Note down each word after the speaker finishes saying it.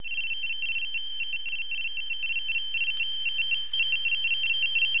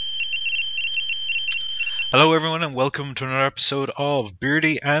Hello, everyone, and welcome to another episode of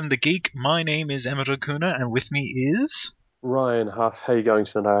Beardy and the Geek. My name is Emmett O'Cuna, and with me is. Ryan Huff, how you going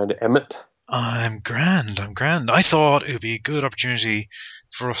tonight, Emmett? I'm grand, I'm grand. I thought it would be a good opportunity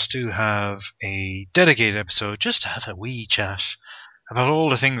for us to have a dedicated episode just to have a wee chat about all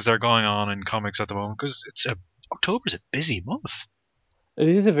the things that are going on in comics at the moment, because October's a busy month. It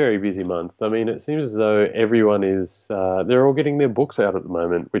is a very busy month. I mean, it seems as though everyone they're all getting their books out at the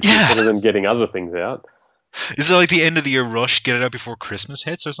moment, which is Yeah! better than getting other things out. Is it like the end of the year rush, get it out before Christmas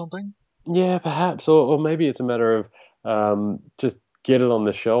hits or something? Yeah, perhaps, or maybe it's a matter of just get it on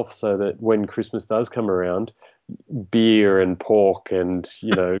the shelf so that when Christmas does come around, beer and pork and,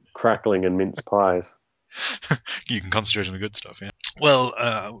 crackling and mince pies. You can concentrate on the good stuff, yeah.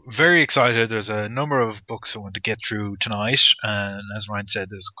 Well, very excited. There's a number of books I want to get through tonight, and as Ryan said,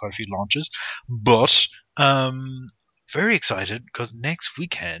 there's quite a few launches. But very excited because next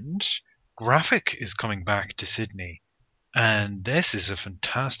weekend, Graphic is coming back to Sydney, and this is a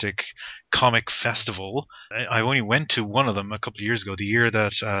fantastic comic festival. I only went to one of them a couple of years ago, the year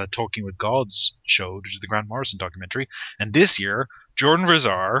that Talking with Gods showed, which is the Grant Morrison documentary. And this year, Jordan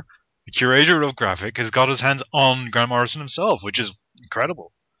Verzar, the curator of Graphic, has got his hands on Grant Morrison himself, which is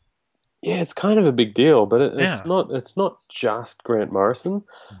incredible. Yeah, it's kind of a big deal, but it's Yeah. not just Grant Morrison.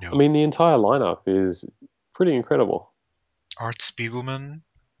 I No. mean, the entire lineup is pretty incredible. Art Spiegelman,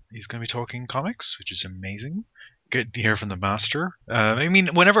 he's going to be talking comics, which is amazing. Good to hear from the master. I mean,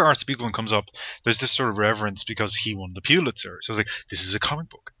 whenever Art Spiegelman comes up, there's this sort of reverence because he won the Pulitzer. So it's like, this is a comic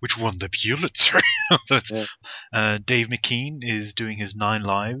book which won the Pulitzer. So it's, Yeah. Dave McKean is doing his Nine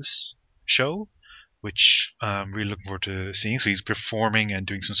Lives show, which I'm really looking forward to seeing. So he's performing and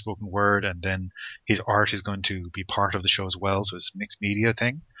doing some spoken word, and then his art is going to be part of the show as well. So it's a mixed media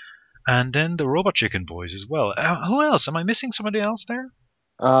thing. And then the Robot Chicken Boys as well. Who else? Am I missing somebody else there?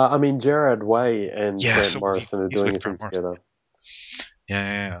 I mean, Gerard Way and Yeah, Grant so Morrison are he's doing with a thing Grant Morrison. together. Yeah,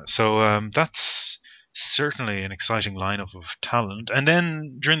 yeah, yeah. So that's certainly an exciting lineup of talent. And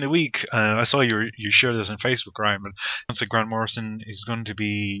then during the week, I saw you shared this on Facebook, Ryan, but announced that Grant Morrison is going to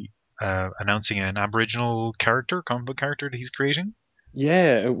be announcing an Aboriginal character, comic book character that he's creating.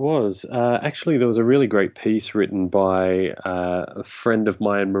 Yeah, it was. Actually, there was a really great piece written by a friend of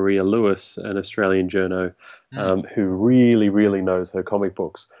mine, Maria Lewis, an Australian journo, Mm, who really, really knows her comic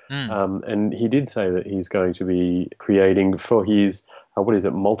books. mm. And he did say that he's going to be creating for his, what is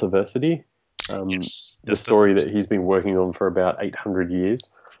it, Multiversity? Yes, The that story that he's that's. been working on for about 800 years.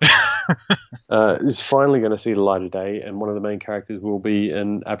 Is finally going to see the light of day, and one of the main characters will be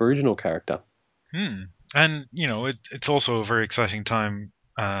an Aboriginal character. Hmm. And it's also a very exciting time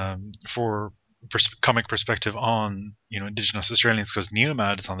for comic perspective on Indigenous Australians because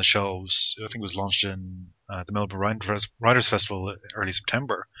Neomad is on the shelves. I think it was launched in the Melbourne Writers Festival early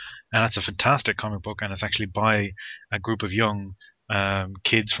September, and that's a fantastic comic book, and it's actually by a group of young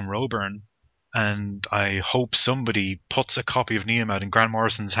kids from Roebourne. And I hope somebody puts a copy of Neomad in Grant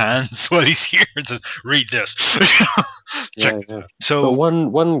Morrison's hands while he's here and says, "Read this, check Yeah, this yeah. out." But So,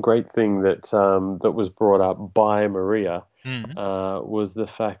 one great thing that was brought up by Maria mm, was the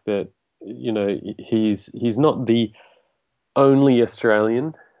fact that he's not the only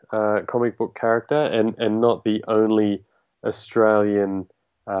Australian comic book character and not the only Australian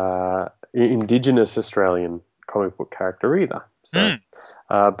Indigenous Australian comic book character either. So, mm.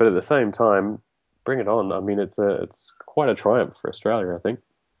 but at the same time, bring it on. I mean, it's quite a triumph for Australia, I think.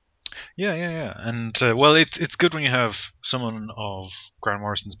 Yeah, yeah, yeah. And well, it's good when you have someone of Grant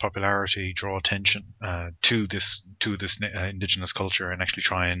Morrison's popularity draw attention to this indigenous culture and actually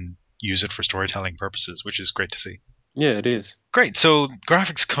try and use it for storytelling purposes, which is great to see. Yeah, it is. Great. So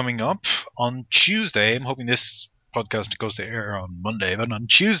graphics coming up on Tuesday. I'm hoping this podcast goes to air on Monday, but on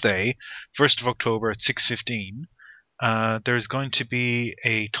Tuesday, 1st of October at 6:15. There's going to be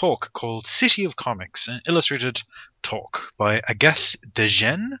a talk called City of Comics, an illustrated talk by Agathe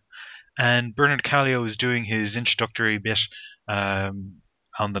Degen, and Bernard Calio is doing his introductory bit um,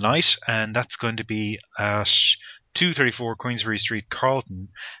 on the night, and that's going to be at 234 Queensbury Street, Carlton.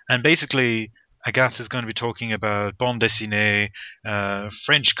 And basically, Agathe is going to be talking about bande dessinée,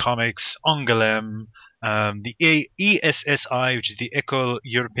 French comics, Angoulême, the ESSI, which is the École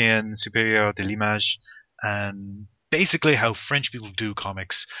Européenne Supérieure de l'Image, and basically how French people do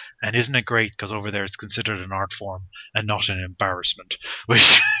comics. And isn't it great? Because over there it's considered an art form and not an embarrassment.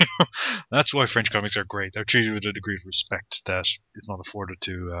 Which that's why French comics are great. They're treated with a degree of respect that is not afforded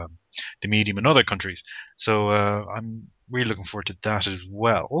to the medium in other countries. So I'm really looking forward to that as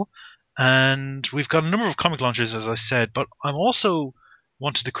well. And we've got a number of comic launches, as I said, but I'm also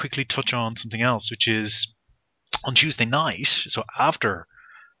wanted to quickly touch on something else, which is on Tuesday night, so after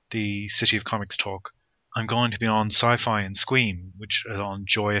the City of Comics talk, I'm going to be on Sci-Fi and Scream, which is on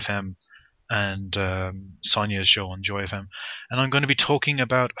Joy FM, and Sonia's show on Joy FM, and I'm going to be talking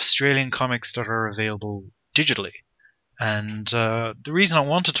about Australian comics that are available digitally. And the reason I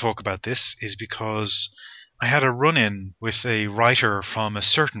want to talk about this is because I had a run in with a writer from a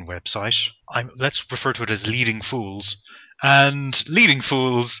certain website. Let's refer to it as Leading Fools. And Leading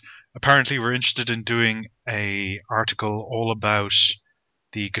Fools apparently were interested in doing a article all about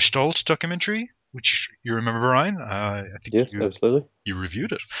the Gestalt documentary, which you remember, Ryan. I think Yes, absolutely. you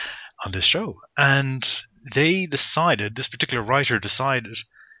reviewed it on this show. And they decided, this particular writer decided,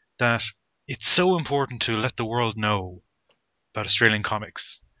 that it's so important to let the world know about Australian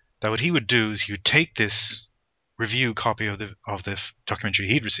comics that what he would do is he would take this review copy of the documentary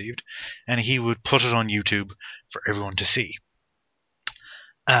he'd received, and he would put it on YouTube for everyone to see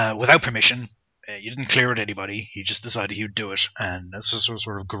without permission. You didn't clear it to anybody. He just decided he would do it, and it's a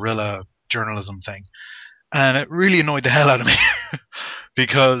sort of guerrilla journalism thing. And it really annoyed the hell out of me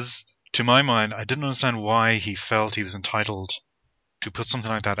because, to my mind, I didn't understand why he felt he was entitled to put something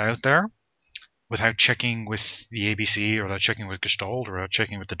like that out there without checking with the ABC or without checking with Gestalt or without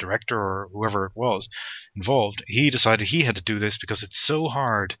checking with the director or whoever it was involved. He decided he had to do this because it's so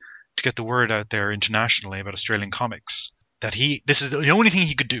hard to get the word out there internationally about Australian comics that this is the only thing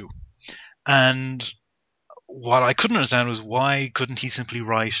he could do. And what I couldn't understand was why couldn't he simply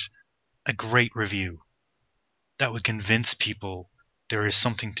write a great review that would convince people there is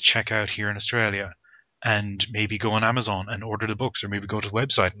something to check out here in Australia, and maybe go on Amazon and order the books, or maybe go to the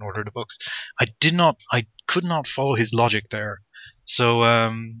website and order the books. I could not follow his logic there. So,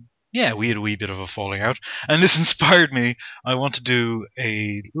 yeah, we had a wee bit of a falling out, and this inspired me. I want to do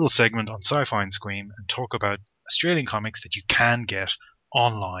a little segment on Sci-Fi and Scream and talk about Australian comics that you can get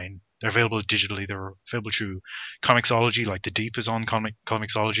online. They're available digitally. They're available through Comixology, like The Deep is on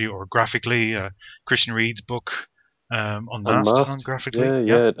Comixology, or graphically. Christian Reed's book Unmasked is on Unmasked. graphically. Yeah,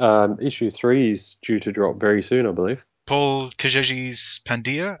 Yeah. yeah. Issue 3 is due to drop very soon, I believe. Paul Kajegi's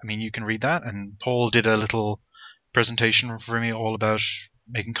Pandia. I mean, you can read that. And Paul did a little presentation for me all about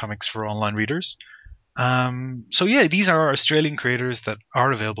making comics for online readers. So yeah, these are Australian creators that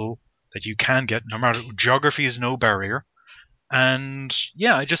are available that you can get. No matter geography is no barrier. And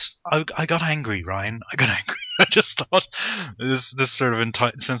yeah, I got angry, Ryan. I got angry. I just thought this sort of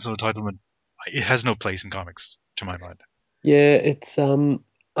sense of entitlement, it has no place in comics to my mind. Yeah, it's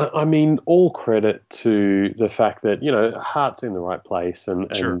I mean, all credit to the fact that, Hart's in the right place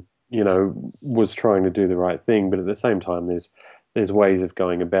Sure. and was trying to do the right thing, but at the same time there's ways of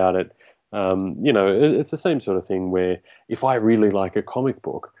going about it. It's the same sort of thing where if I really like a comic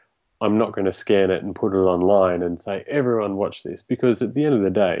book, I'm not going to scan it and put it online and say, everyone watch this, because at the end of the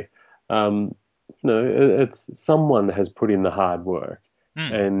day, um, it's someone has put in the hard work.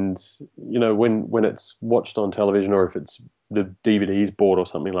 Hmm. And when it's watched on television, or if it's the DVD's bought or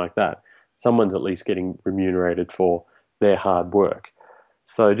something like that, someone's at least getting remunerated for their hard work.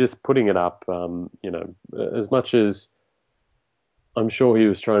 So just putting it up, as much as I'm sure he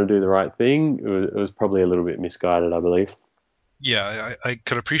was trying to do the right thing, it was probably a little bit misguided, I believe. Yeah, I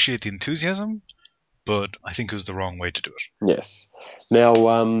could appreciate the enthusiasm, but I think it was the wrong way to do it. Yes. Now,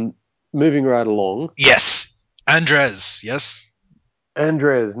 moving right along, Yes, Andres. Yes.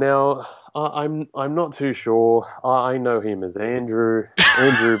 Andres. Now, I'm not too sure. I know him as Andrew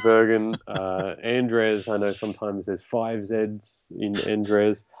Bergen. Andres. I know sometimes there's five Z's in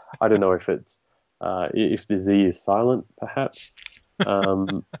Andres. I don't know if the Z is silent, perhaps.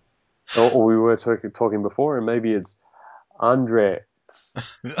 Um, or we were talking before, and maybe it's Andre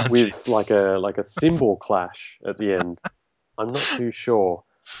with Andre. like a symbol clash at the end. I'm not too sure.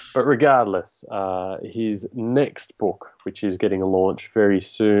 But regardless, his next book, which is getting a launch very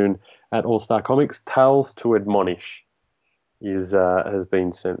soon at All Star Comics, Tales to Admonish, is has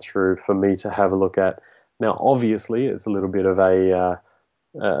been sent through for me to have a look at. Now, obviously, it's a little bit of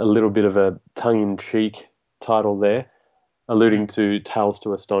a tongue-in-cheek title there, alluding Mm. to Tales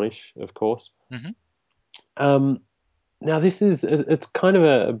to Astonish, of course. Hmm. Um, now, it's kind of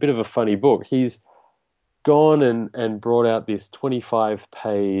a bit of a funny book. He's gone and brought out this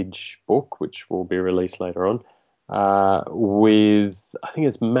 25-page book, which will be released later on, with, I think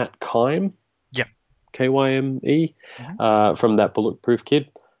it's Matt Kime, Yeah. Kyme, Hmm. from that Bulletproof Kid.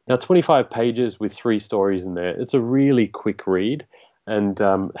 Now, 25 pages with three stories in there. It's a really quick read and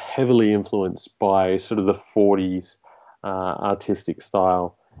heavily influenced by sort of the 40s artistic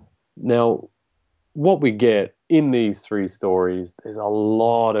style. Now, what we get in these three stories, there's a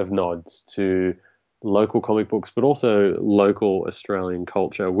lot of nods to local comic books, but also local Australian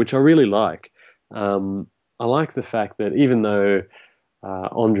culture, which I really like. I like the fact that even though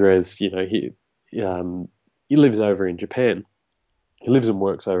Andres, um, he lives over in Japan. He lives and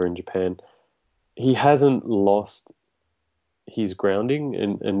works over in Japan. He hasn't lost his grounding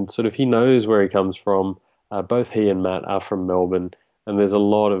and sort of he knows where he comes from. Both he and Matt are from Melbourne, and there's a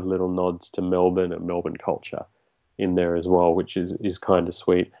lot of little nods to Melbourne and Melbourne culture in there as well, which is kind of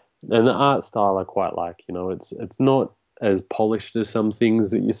sweet. And the art style I quite like. It's not as polished as some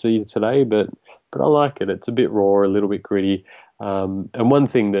things that you see today, but I like it. It's a bit raw, a little bit gritty. And one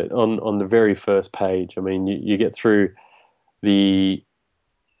thing that on the very first page, I mean, you get through the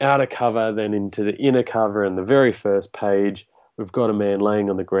outer cover, then into the inner cover, and the very first page, we've got a man laying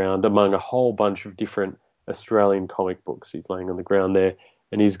on the ground among a whole bunch of different Australian comic books. He's laying on the ground there,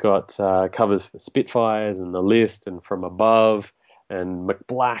 and he's got covers for Spitfires and The List and From Above and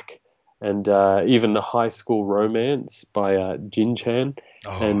McBlack and even the High School Romance by Jin Chan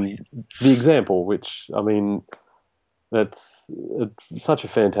Oh, and The Example, which I mean that's such a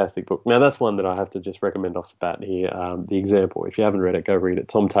fantastic book. Now, that's one that I have to just recommend off the bat here. The Example. If you haven't read it, go read it.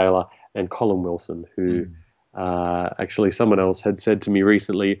 Tom Taylor and Colin Wilson, who mm. actually someone else had said to me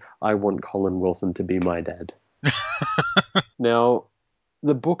recently, I want Colin Wilson to be my dad. Now,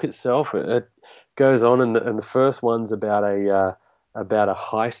 the book itself, it goes on, and the first one's about a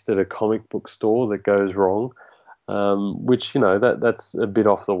heist at a comic book store that goes wrong, which that's a bit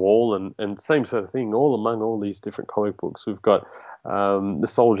off the wall, and same sort of thing. All among all these different comic books, we've got the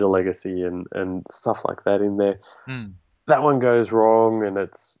Soldier Legacy and stuff like that in there. Mm. That one goes wrong, and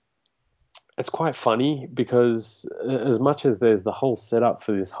it's quite funny because as much as there's the whole setup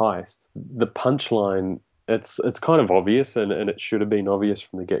for this heist, the punchline it's kind of obvious and it should have been obvious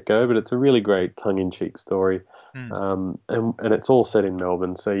from the get-go, but it's a really great tongue-in-cheek story. Mm. And it's all set in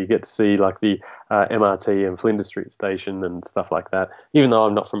Melbourne, so you get to see like the MRT and Flinders Street Station and stuff like that. Even though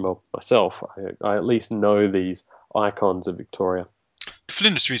I'm not from Melbourne myself, I at least know these icons of Victoria.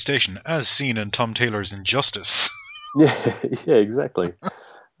 Flinders Street Station, as seen in Tom Taylor's Injustice. Yeah, yeah, exactly.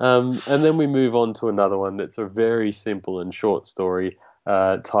 And then we move on to another one that's a very simple and short story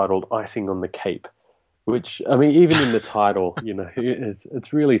titled "Icing on the Cape," which I mean, even in the title,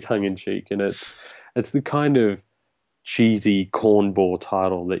 it's really tongue in cheek, and it's the kind of cheesy cornball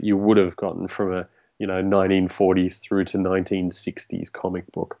title that you would have gotten from a 1940s through to 1960s comic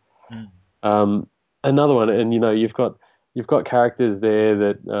book. Mm. Um, Another one, and you've got characters there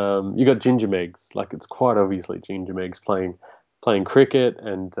that you got Ginger Megs, like it's quite obviously Ginger Megs playing cricket,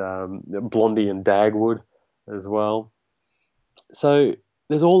 and Blondie and Dagwood as well. So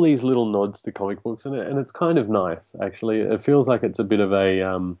there's all these little nods to comic books, and it's kind of nice actually. It feels like it's a bit of a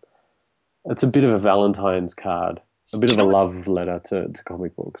Valentine's card, a bit Do of you a know what? love letter to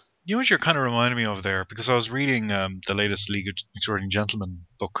comic books. You know what you're kind of reminding me of there, because I was reading the latest League of Extraordinary Gentlemen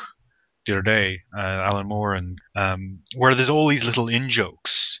book the other day, Alan Moore, and where there's all these little in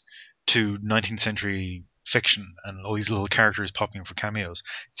jokes to 19th century fiction, and all these little characters popping up for cameos.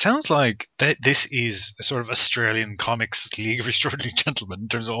 It sounds like that this is a sort of Australian comics League of Extraordinary Gentlemen in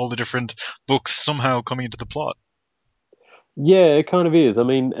terms of all the different books somehow coming into the plot. Yeah, it kind of is. I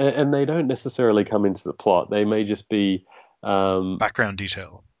mean, and they don't necessarily come into the plot. They may just be, um, Background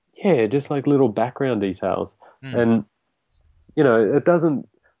detail. yeah, just like little background details. Mm, And, it doesn't,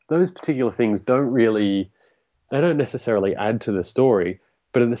 those particular things they don't necessarily add to the story,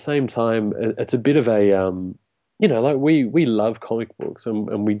 but at the same time, it's a bit of a, like we love comic books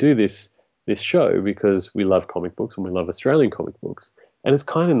and we do this show because we love comic books and we love Australian comic books. And it's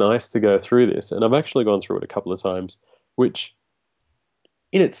kind of nice to go through this. And I've actually gone through it a couple of times, which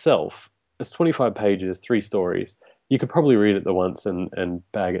in itself, it's 25 pages, three stories. You could probably read it the once and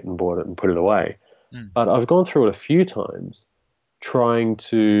bag it and board it and put it away. mm, But I've gone through it a few times trying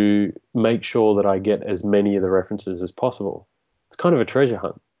to make sure that I get as many of the references as possible. It's kind of a treasure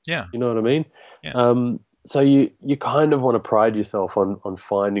hunt. yeah, You know what I mean? yeah. So you kind of want to pride yourself on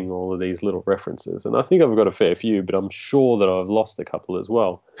finding all of these little references. And I think I've got a fair few, but I'm sure that I've lost a couple as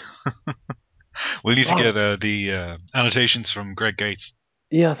well. We'll need to Oh, get the annotations from Greg Gates.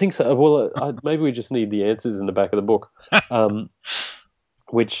 yeah, I think so. Well, maybe we just need the answers in the back of the book. Um,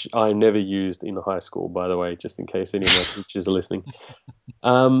 which I never used in high school, by the way, just in case any of my teachers are listening.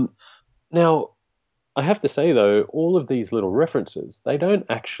 Um, Now, I have to say though, all of these little references, they don't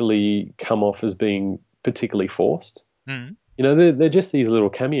actually come off as being particularly forced. Mm, They're just these little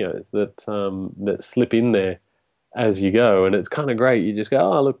cameos that slip in there as you go, and it's kind of great. You just go,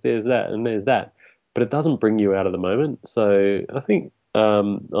 oh, look, there's that and there's that, but it doesn't bring you out of the moment. So I think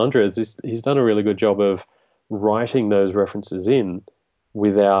Andres, he's done a really good job of writing those references in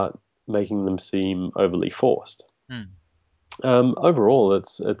without making them seem overly forced. mm. Overall,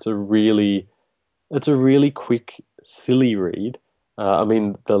 it's a really quick, silly read, I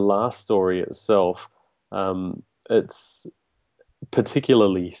mean, the last story itself, it's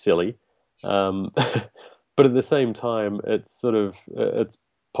particularly silly, but at the same time, it's sort of it's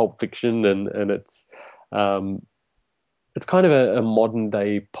Pulp Fiction, and um, it's kind of a modern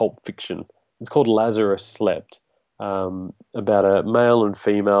day Pulp Fiction. It's called Lazarus Slept, about a male and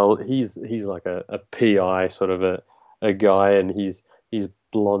female. He's like a PI sort of a guy, and he's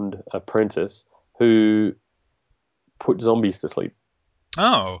blonde apprentice who put zombies to sleep.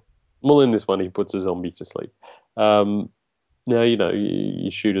 Oh. Well, in this one, he puts a zombie to sleep. Um, Now,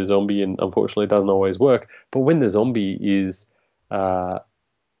 you shoot a zombie, and unfortunately, it doesn't always work. But when the zombie is uh,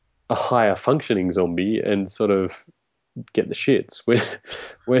 a higher functioning zombie and sort of get the shits,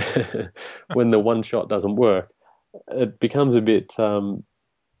 where when the one shot doesn't work, it becomes a bit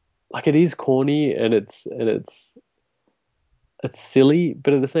like it is corny, and it's silly,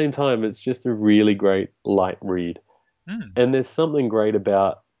 but at the same time, it's just a really great light read. Hmm. And there's something great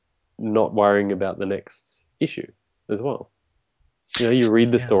about not worrying about the next issue as well. You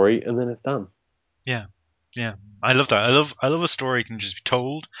read the Yeah. story and then it's done. Yeah. Yeah. I love that. I love a story can just be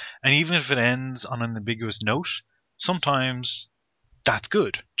told, and even if it ends on an ambiguous note, sometimes that's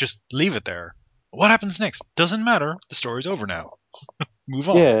good. Just leave it there. What happens next? Doesn't matter. The story's over now. Move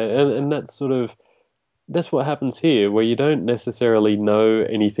Yeah, on. and that's what happens here, where you don't necessarily know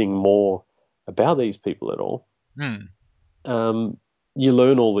anything more about these people at all. Hmm. Um, you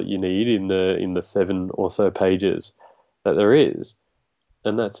learn all that you need in the seven or so pages that there is,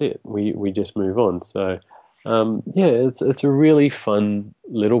 and that's it. We just move on. So, yeah, it's a really fun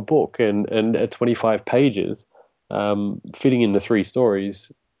little book, and at 25 pages, fitting in the three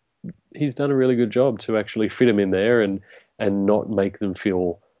stories, he's done a really good job to actually fit them in there and not make them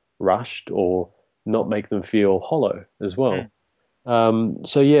feel rushed or not make them feel hollow as Hmm. well.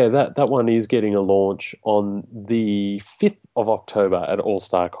 So yeah, that one is getting a launch on the 5th of October at All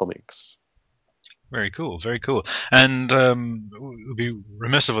Star Comics. Very cool. Very cool. And it would be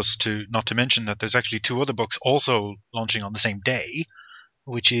remiss of us to not to mention that there's actually two other books also launching on the same day,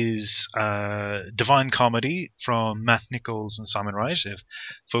 which is Divine Comedy from Matt Nichols and Simon Wright. If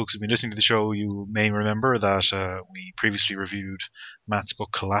folks have been listening to the show, you may remember that we previously reviewed Matt's book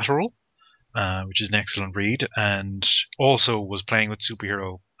Collateral, which is an excellent read, and also was playing with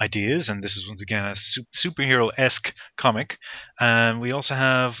superhero ideas. And this is once again a superhero esque comic. And we also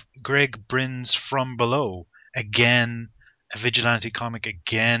have Greg Brin's From Below, again a vigilante comic,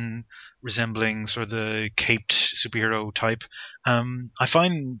 again resembling sort of the caped superhero type. I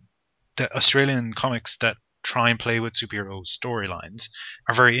find the Australian comics that try and play with superhero storylines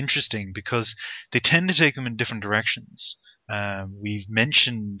are very interesting because they tend to take them in different directions. We've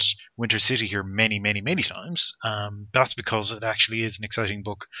mentioned Winter City here many, many, many times. That's because it actually is an exciting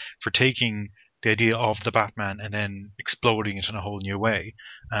book for taking the idea of the Batman and then exploding it in a whole new way.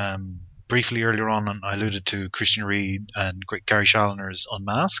 Briefly earlier on, I alluded to Christian Reed and Gary Challoner's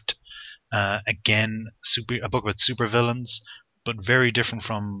Unmasked. Again, a book about supervillains, but very different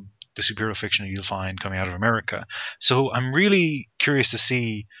from the superhero fiction you'll find coming out of America. So I'm really curious to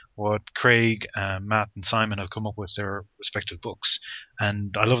see what Craig, Matt, and Simon have come up with their respective books.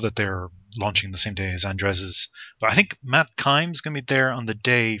 And I love that they're launching the same day as Andres's. But I think Matt Kime's going to be there on the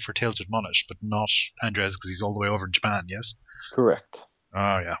day for Tales of Monish, but not Andres because he's all the way over in Japan, yes? Correct.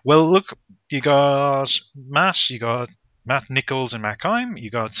 Oh yeah. Well, look, you got Matt Nichols and Matt Kime,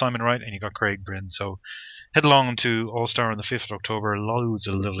 you got Simon Wright, and you got Craig Bryn. So head along to All Star on the 5th of October. Loads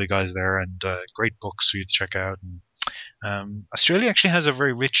of lovely guys there, and great books for you to check out. And, Australia actually has a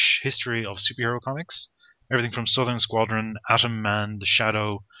very rich history of superhero comics. Everything from Southern Squadron, Atom Man, The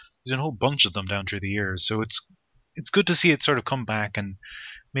Shadow. There's been a whole bunch of them down through the years. So it's good to see it sort of come back and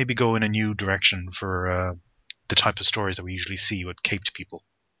maybe go in a new direction for the type of stories that we usually see with caped people.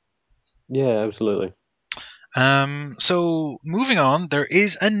 Yeah, absolutely. So moving on, there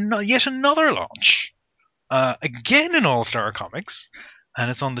is yet another launch, again in All Star Comics, and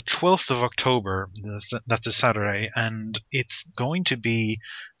it's on the 12th of October. That's a Saturday, and it's going to be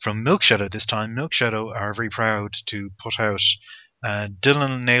from Milk Shadow this time. Milk Shadow are very proud to put out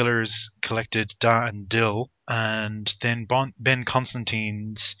Dylan Naylor's collected Da and Dill, and then Ben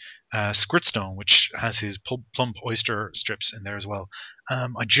Constantine's Squirtstone, which has his plump oyster strips in there as well.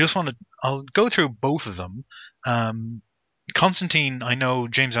 I just want to. I'll go through both of them. Um, Constantine, I know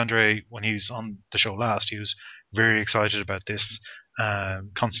James Andre when he was on the show last, he was very excited about this.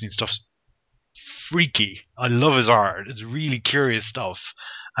 Constantine stuff's freaky. I love his art. It's really curious stuff.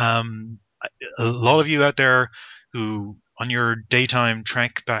 Um, a lot of you out there who, on your daytime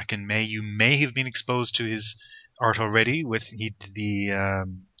trek back in May, you may have been exposed to his art already with the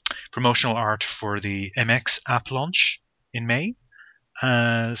promotional art for the MX app launch in May.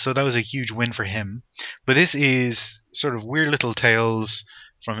 So that was a huge win for him. But this is sort of weird little tales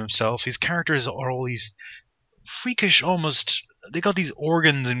from himself. His characters are all these freakish, almost. They got these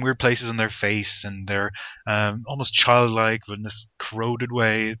organs in weird places on their face, and they're almost childlike, but in this corroded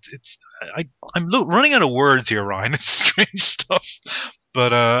way. I'm running out of words here, Ryan. It's strange stuff,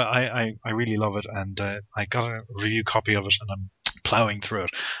 but I really love it, and I got a review copy of it, and I'm plowing through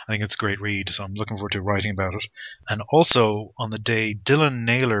it. I think it's a great read, so I'm looking forward to writing about it. And also on the day, Dylan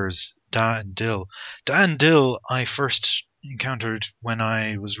Naylor's Da and Dill. Da and Dill I first encountered when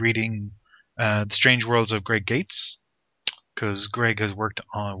I was reading The Strange Worlds of Greg Gates, because Greg has worked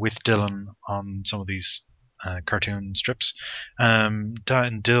with Dylan on some of these cartoon strips. Da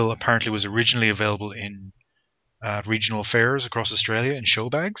and Dill apparently was originally available in regional fairs across Australia in show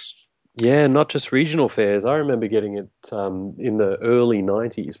bags. Yeah, not just regional fairs. I remember getting it in the early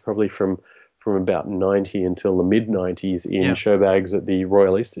 90s, probably from about 90 until the mid 90s in Yeah, show bags at the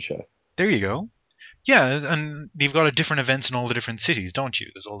Royal Easter Show. there you go. Yeah, and you've got a different events in all the different cities, don't you?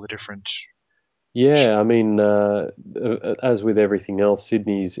 There's all the different. Yeah, I mean, as with everything else,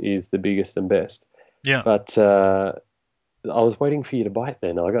 Sydney's is the biggest and best. Yeah. But I was waiting for you to bite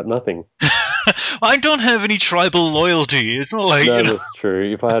then. I got nothing. I don't have any tribal loyalty. It's not like, No, that's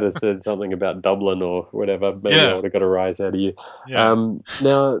true. If I had have said something about Dublin or whatever, maybe I Yeah, would have got a rise out of you. yeah.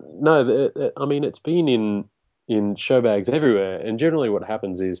 Now, no, I mean it's been in show bags everywhere, and generally what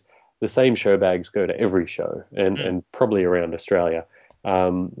happens is the same show bags go to every show, Mm, and probably around Australia.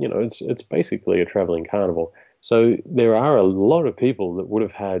 It's basically a traveling carnival. So there are a lot of people that would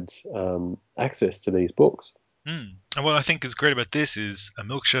have had access to these books. mm. And what I think is great about this is a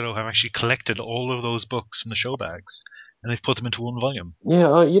Milk Shadow have actually collected all of those books from the show bags, and they've put them into one volume.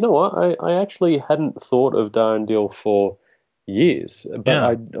 Yeah, you know what? I actually hadn't thought of Darndale for years, but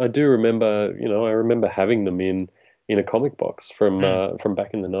Yeah. I do remember, I remember having them in a comic box Mm. from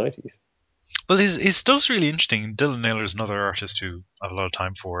back in the 90s. But his stuff's really interesting. Dylan Naylor's another artist who I have a lot of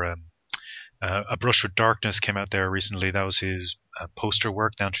time for. A Brush with Darkness came out there recently. That was his poster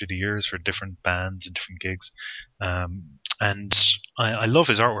work down through the years for different bands and different gigs. And I love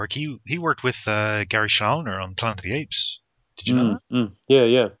his artwork. He worked with Gary Schalner on Planet of the Apes. Did you know Mm, that? mm. Yeah,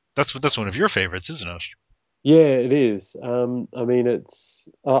 yeah. That's one of your favorites, isn't it? Yeah, it is. I mean,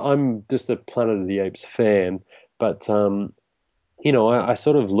 I'm just a Planet of the Apes fan, but I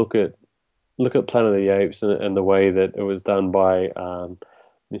sort of look at Planet of the Apes and the way that it was done by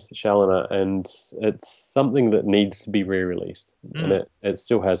Mr. Challoner, and it's something that needs to be re-released, and Hmm. it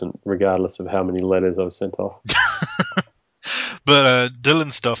still hasn't, regardless of how many letters I've sent off. But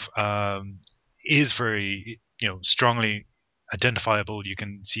Dylan's stuff is very, strongly identifiable. You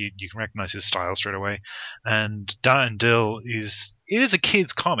can see, you can recognize his style straight away. And Da and Dill is a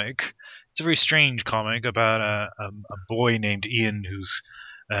kid's comic. It's a very strange comic about a boy named Ian who's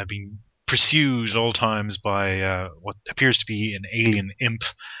being pursued at all times by what appears to be an alien imp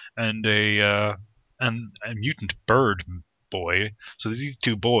and a mutant bird boy. So there's these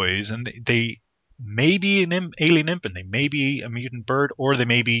two boys, and they may be an alien imp, and they may be a mutant bird, or they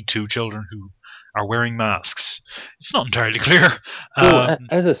may be two children who are wearing masks. It's not entirely clear. Well, Um,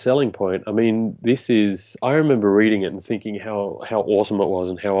 as a selling point, I mean, I remember reading it and thinking how awesome it was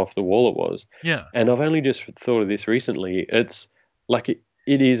and how off the wall it was. yeah. And I've only just thought of this recently. It's like it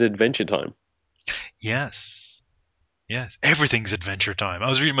is Adventure Time. Yes. Yes. Everything's adventure time. I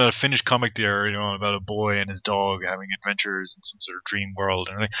was reading about a Finnish comic there, about a boy and his dog having adventures in some sort of dream world,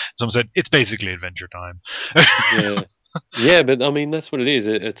 and someone said it's basically adventure time. Yeah. Yeah, but I mean that's what it is.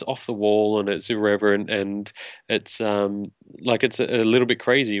 It's off the wall and it's irreverent and it's like it's a little bit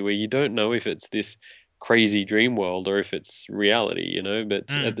crazy where you don't know if it's this crazy dream world or if it's reality, But at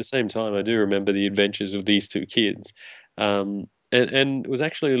Mm. the same time, I do remember the adventures of these two kids, and it was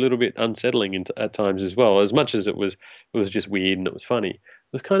actually a little bit unsettling at times as well. As much as it was just weird and it was funny,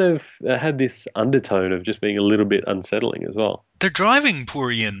 it was kind of had this undertone of just being a little bit unsettling as well. They're driving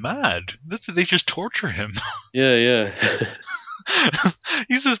poor Ian mad. They just torture him. Yeah, yeah.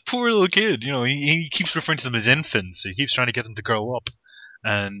 He's this poor little kid. He keeps referring to them as infants. So he keeps trying to get them to grow up,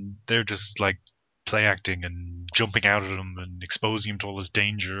 and they're just like play acting and jumping out at him and exposing him to all this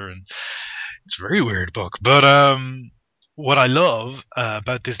danger. And it's a very weird book. But what I love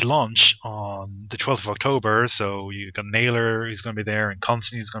about this launch on the 12th of October, so you got Naylor, he's going to be there, and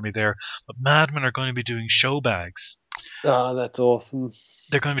Constantine is going to be there, but Madmen are going to be doing show bags. Ah, that's awesome.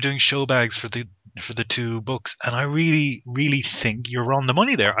 They're going to be doing show bags for the two books, and I really, really think you're on the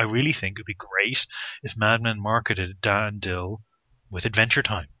money there. I really think it'd be great if Mad Men marketed Dan Dill with Adventure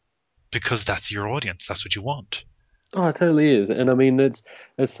Time, because that's your audience. That's what you want. Oh, it totally is. And I mean, it's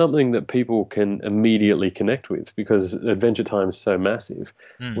something that people can immediately connect with because Adventure Time is so massive.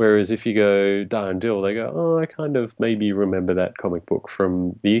 Mm, Whereas if you go Dar and Dill, they go, oh, I kind of maybe remember that comic book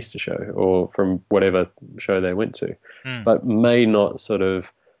from the Easter show or from whatever show they went to, mm. but may not sort of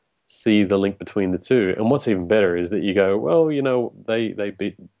see the link between the two. And what's even better is that you go, well, they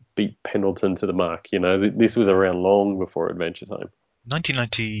beat Pendleton to the mark. This was around long before Adventure Time.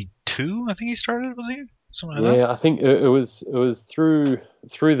 1992, I think he started, was he? Something like Yeah, I think it was through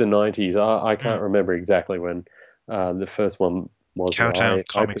the 90s. I that. can't remember exactly when the first one was that Cowtown I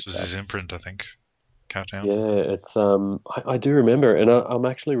Comics picked was up. his imprint, I think. Cowtown. Yeah, it's I do remember, and I'm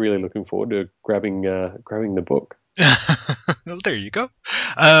actually really looking forward to grabbing the book. Well, there you go.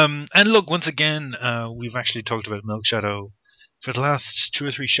 And look, once again, we've actually talked about Milk Shadow for the last two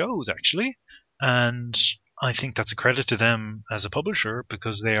or three shows, actually, and I think that's a credit to them as a publisher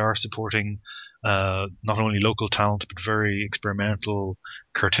because they are supporting not only local talent but very experimental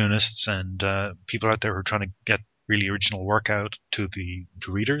cartoonists and people out there who are trying to get really original work out to the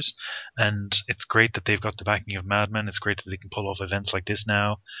readers. And it's great that they've got the backing of Mad Men. It's great that they can pull off events like this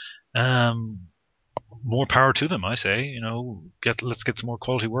now. Um, More power to them, I say. Let's get some more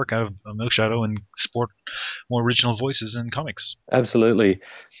quality work out of Milk Shadow and support more original voices in comics. Absolutely.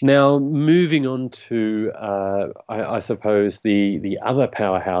 Now, moving on to I suppose the other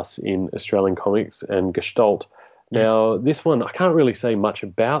powerhouse in Australian comics and Gestalt. Mm. Now, this one I can't really say much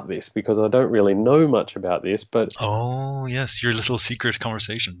about this because I don't really know much about this, but Oh yes, your little secret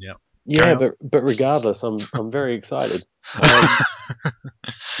conversation. Yeah, carry yeah, on. but regardless, I'm very excited. Um,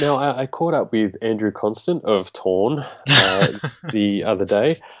 Now, I caught up with Andrew Constant of Torn the other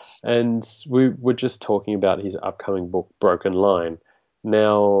day, and we were just talking about his upcoming book, Broken Line.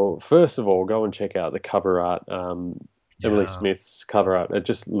 Now, first of all, go and check out the cover art. Emily Yeah. Smith's cover art. It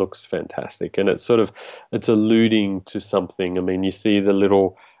just looks fantastic, and it's alluding to something. I mean, you see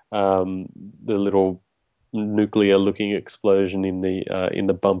um, the little nuclear-looking explosion in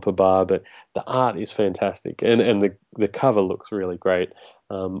the bumper bar, but the art is fantastic, and the cover looks really great.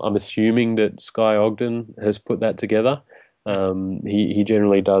 I'm assuming that Sky Ogden has put that together. Mm, He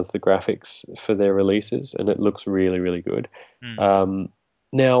generally does the graphics for their releases, and it looks really, really good. mm, Um,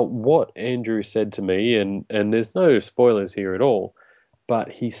 Now, what Andrew said to me, and there's no spoilers here at all, but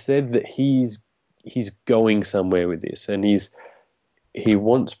he said that he's going somewhere with this, and he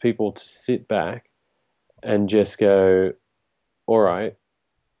wants people to sit back and just go, all right,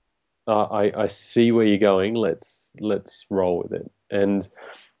 I see where you're going. Let's roll with it. And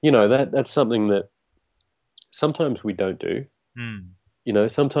that's something that sometimes we don't do.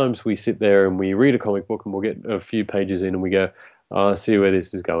 mm. Sometimes we sit there and we read a comic book and we'll get a few pages in and we go, oh, I see where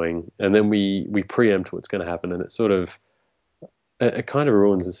this is going, and then we preempt what's going to happen, and it kind of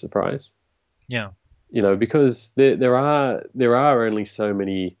ruins the surprise. Yeah. Because there are only so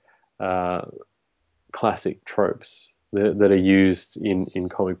many uh, classic tropes that are used in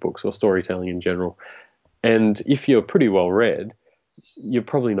comic books or storytelling in general. And if you're pretty well read, you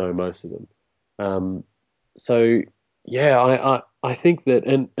probably know most of them. Um, so yeah, I think that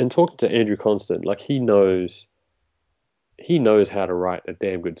and talking to Andrew Constant, like he knows how to write a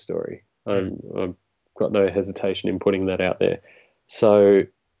damn good story. Mm, I've got no hesitation in putting that out there. So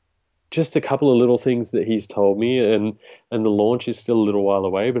just a couple of little things that he's told me, and the launch is still a little while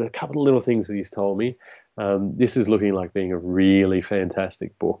away, but a couple of little things that he's told me. This is looking like being a really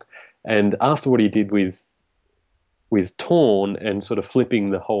fantastic book. And after what he did with Torn and sort of flipping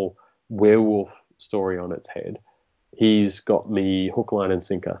the whole werewolf story on its head, he's got me hook, line, and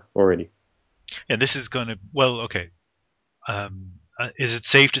sinker already. yeah. This is going to. Well, okay. Is it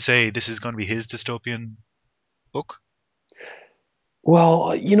safe to say this is going to be his dystopian book?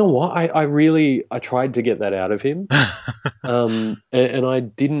 Well, you know what? I tried to get that out of him, and I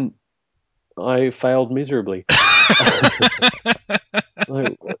didn't. I failed miserably.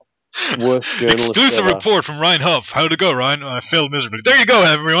 Like worst journalist Exclusive ever. report from Ryan Huff. How'd it go, Ryan? I failed miserably. There you go,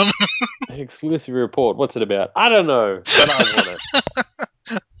 everyone. Exclusive report. What's it about? I don't know, but I want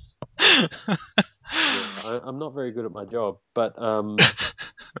it. Yeah, I'm not very good at my job, but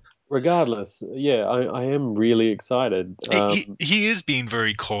regardless, yeah, I am really excited. He is being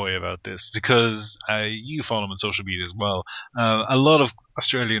very coy about this because you follow him on social media as well. A lot of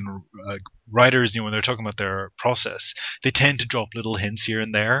Australian writers, when they're talking about their process, they tend to drop little hints here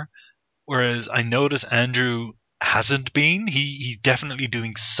and there. Whereas I notice Andrew hasn't been. He's definitely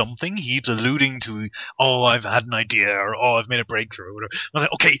doing something. He's alluding to, oh, I've had an idea, or oh, I've made a breakthrough. Or whatever. I was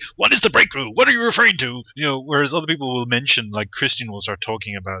like, okay, what is the breakthrough? What are you referring to? Whereas other people will mention, like Christian will start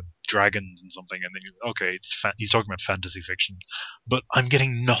talking about dragons and something, and then okay, he's talking about fantasy fiction, but I'm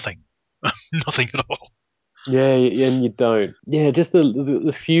getting nothing, nothing at all. Yeah, and you don't. Yeah, just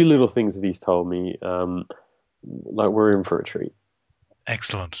the few little things that he's told me, like we're in for a treat.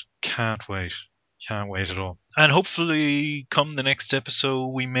 Excellent. Can't wait. Can't wait at all. And hopefully, come the next episode,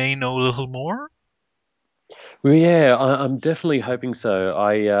 we may know a little more. Well, yeah, I'm definitely hoping so.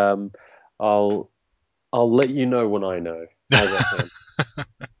 I'll I'll let you know when I know. How's that sound?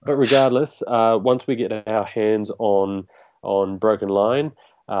 But regardless, once we get our hands on Broken Line,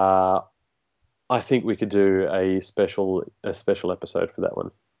 uh, I think we could do a special episode for that one.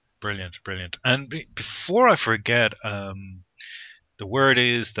 Brilliant, brilliant. And before I forget, the word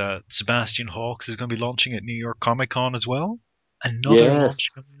is that Sebastian Hawks is going to be launching at New York Comic Con as well. Another Yes. launch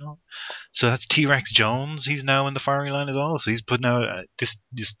coming on. So that's T Rex Jones. He's now in the firing line as well. So he's putting out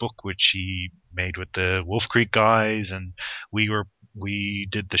this book which he made with the Wolf Creek guys, and we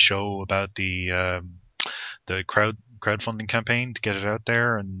did the show about the crowdfunding campaign to get it out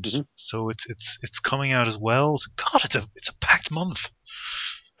there, and Mhm. so it's coming out as well. So God, it's a packed month.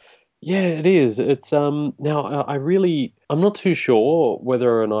 Yeah, it is. It's now I'm not too sure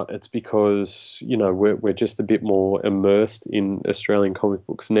whether or not it's because, we're just a bit more immersed in Australian comic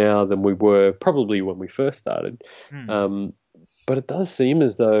books now than we were probably when we first started. Hmm. Um, but it does seem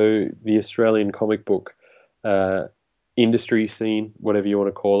as though the Australian comic book uh, industry scene, whatever you want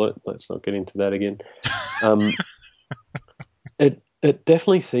to call it, let's not get into that again. Um, it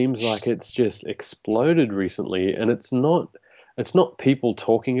definitely seems like it's just exploded recently, and it's not people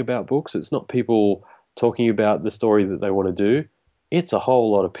talking about books, it's not people talking about the story that they want to do. It's a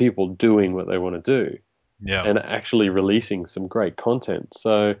whole lot of people doing what they want to do Yeah. and actually releasing some great content.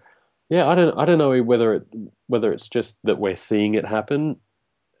 So yeah, I don't know whether it's just that we're seeing it happen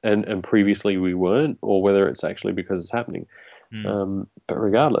and previously we weren't, or whether it's actually because it's happening. Hmm. But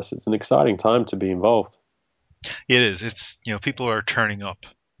regardless, it's an exciting time to be involved. It is. It's people are turning up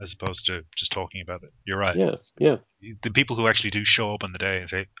as opposed to just talking about it. You're right. Yes, yeah. The people who actually do show up on the day and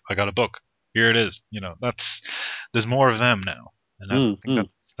say, "I got a book. Here it is." That's there's more of them now, and I Mm, think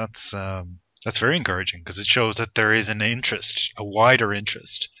mm. that's very encouraging because it shows that there is an interest, a wider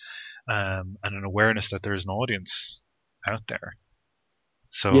interest, and an awareness that there is an audience out there.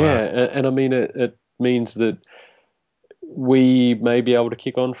 So, Yeah, and I mean it means that we may be able to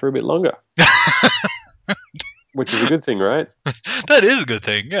kick on for a bit longer, which is a good thing, right? that is a good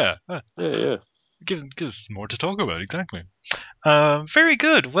thing. Yeah, Yeah, yeah. gives us more to talk about. Exactly. Very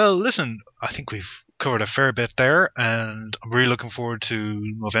good. Well, listen, I think we've covered a fair bit there, and I'm really looking forward to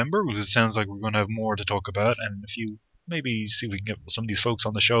November because it sounds like we're going to have more to talk about, and if you maybe see if we can get some of these folks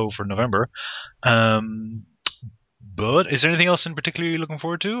on the show for November. Um, but is there anything else in particular you're looking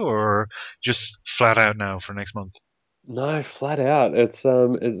forward to, or just flat out now for next month? No, flat out.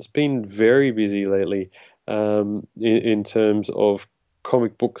 It's been very busy lately, in terms of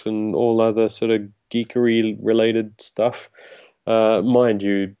comic books and all other sort of geekery related stuff. Mind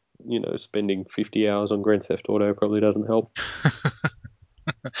you, spending 50 hours on Grand Theft Auto probably doesn't help.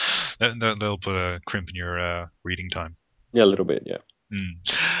 They'll put a crimp in your reading time. Yeah, a little bit, yeah.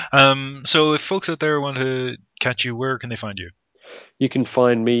 Mm. So if folks out there want to catch you, where can they find you? You can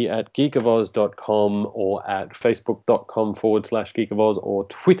find me at geekofoz.com or at facebook.com/Geek of Oz or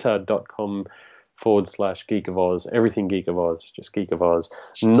twitter.com/Geek of Oz. Everything Geek of Oz, just Geek of Oz.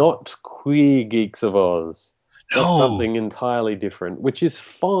 Not Queer Geeks of Oz. That's No. something entirely different, which is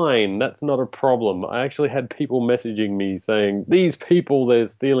fine. That's not a problem. I actually had people messaging me saying, "These people, they're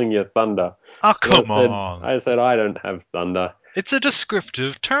stealing your thunder." Oh, And I come said, on. I said, I don't have thunder. It's a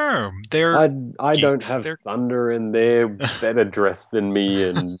descriptive term. They're I don't geeks. have They're thunder, and they're better dressed than me,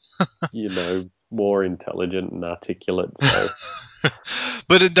 and more intelligent and articulate. So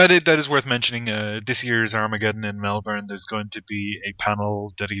but that is worth mentioning. This year's Armageddon in Melbourne, there's going to be a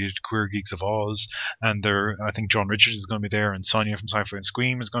panel dedicated to queer geeks of Oz, and I think John Richards is going to be there, and Sonia from Sci-Fi and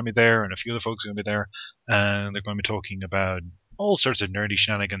Scream is going to be there, and a few other folks are going to be there, and they're going to be talking about all sorts of nerdy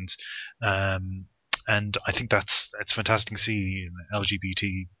shenanigans. Um, and I think that's fantastic to see an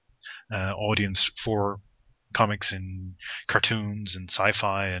LGBT audience for comics and cartoons and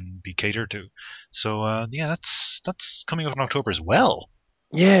sci-fi and be catered to. So yeah, that's coming up in October as well.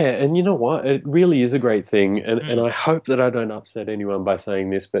 yeah, and you know what? It really is a great thing, and Hmm. I hope that I don't upset anyone by saying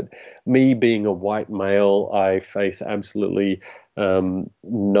this, but me being a white male, I face absolutely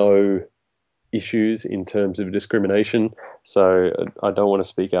no issues in terms of discrimination. So I don't want to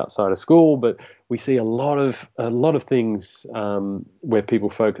speak outside of school, but we see a lot of things where people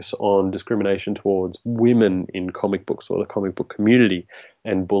focus on discrimination towards women in comic books or the comic book community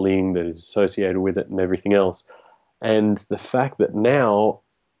and bullying that is associated with it and everything else. And the fact that now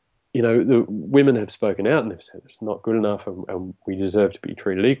the women have spoken out and they've said it's not good enough, and we deserve to be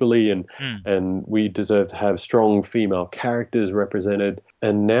treated equally, Mm. and we deserve to have strong female characters represented.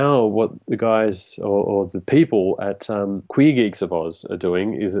 And now, what the guys or the people at Queer Geeks of Oz are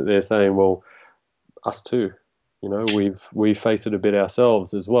doing is that they're saying, well, us too. We've faced it a bit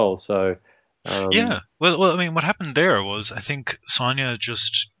ourselves as well. So, um, Yeah. Well, I mean, what happened there was I think Sonia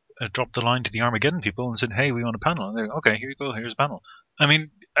just dropped the line to the Armageddon people and said, "Hey, we want a panel." And they're okay. Here you go. Here's a panel. I mean,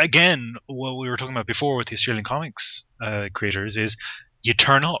 again, what we were talking about before with the Australian comics creators is you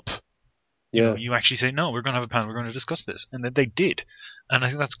turn up. yeah, You actually say, "No, we're going to have a panel. We're going to discuss this," and then they did, and I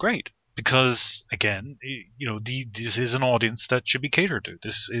think that's great because again, this is an audience that should be catered to.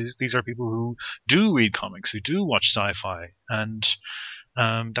 These are people who do read comics, who do watch sci-fi, and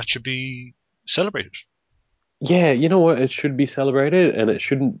that should be celebrated. yeah. You know what? It should be celebrated, and it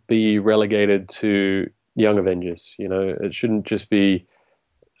shouldn't be relegated to Young Avengers. It shouldn't just be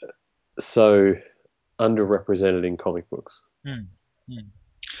so underrepresented in comic books. Hmm. Hmm.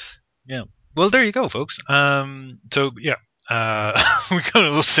 Yeah. Well, there you go, folks. So yeah, we got a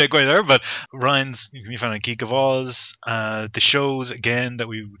little segue there, but Ryan's you can find on Geek of Oz. The shows again that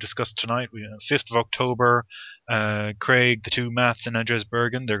we discussed tonight. We 5th of October. Craig, the two Maths, and Andres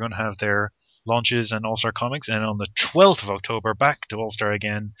Bergen. They're going to have their launches and All Star Comics, and on the 12th of October, back to All Star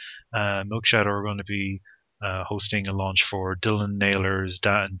again. Milk Shadow are going to be hosting a launch for Dylan Naylor's,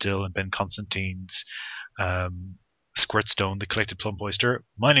 Dan Dill, and Ben Constantine's um, Squirtstone, the Collected Plump Oyster.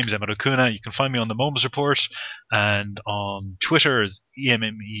 My name is Emmett Okuna. You can find me on the Moments Report and on Twitter as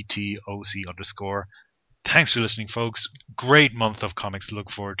EMMETOC_. Thanks for listening, folks. Great month of comics to look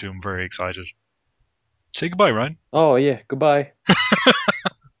forward to. I'm very excited. Say goodbye, Ryan. Oh yeah, goodbye.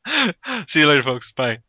 See you later, folks. Bye.